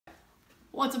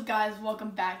What's up, guys?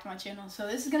 Welcome back to my channel. So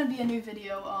this is going to be a new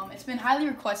video. It's been highly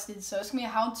requested, so it's going to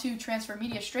be how to transfer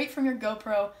media straight from your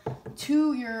GoPro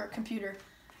to your computer.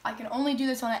 I can only do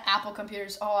this on an Apple computer,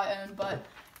 it's all I own, but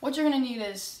what you're going to need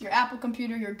is your Apple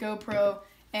computer, your GoPro,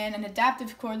 and an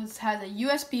adaptive cord that has a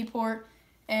USB port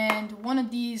and one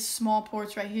of these small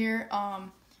ports right here.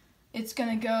 It's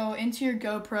going to go into your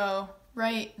GoPro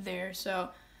right there, so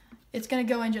it's going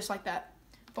to go in just like that.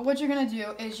 But what you're going to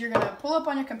do is you're going to pull up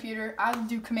on your computer. I'll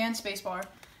do Command Spacebar,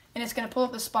 and it's going to pull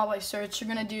up the Spotlight search. You're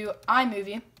going to do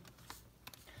iMovie.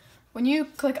 When you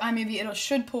click iMovie, it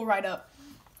should pull right up.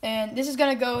 And this is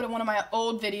going to go to one of my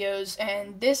old videos,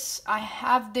 and I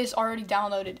have this already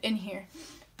downloaded in here.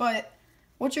 But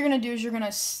what you're going to do is you're going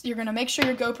to make sure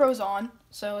your GoPro is on.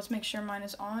 So let's make sure mine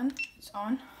is on. It's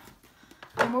on.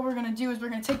 And what we're going to do is we're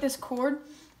going to take this cord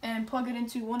and plug it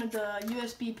into one of the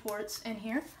USB ports in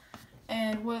here.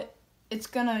 And it's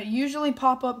gonna usually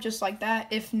pop up just like that.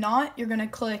 If not, you're gonna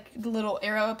click the little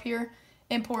arrow up here,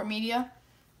 import media,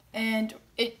 and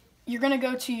you're gonna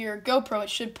go to your GoPro. It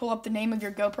should pull up the name of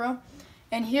your GoPro,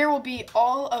 and here will be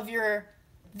all of your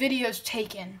videos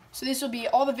taken. So this will be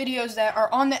all the videos that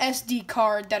are on the SD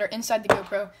card that are inside the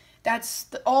GoPro. That's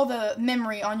all the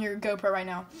memory on your GoPro right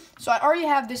now. So I already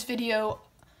have this video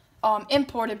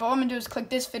imported, but what I'm gonna do is click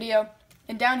this video.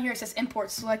 And down here it says import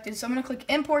selected. So I'm going to click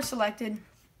import selected,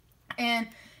 and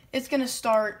it's going to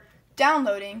start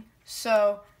downloading.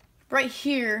 So right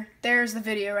here, there's the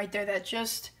video right there that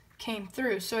just came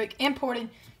through. So it imported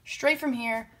straight from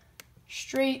here,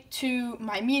 straight to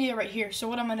my media right here. So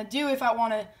what I'm going to do if I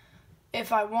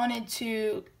wanted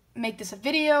to make this a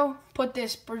video, put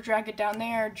this, drag it down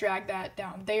there, drag that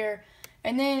down there.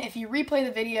 And then if you replay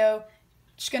the video,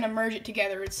 it's going to merge it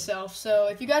together itself. So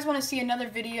if you guys want to see another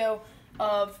video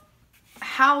of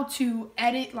how to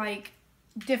edit like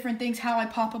different things, how I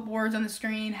pop up words on the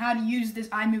screen, how to use this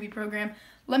iMovie program,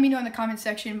 let me know in the comment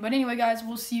section. But anyway, guys,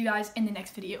 we'll see you guys in the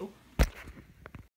next video.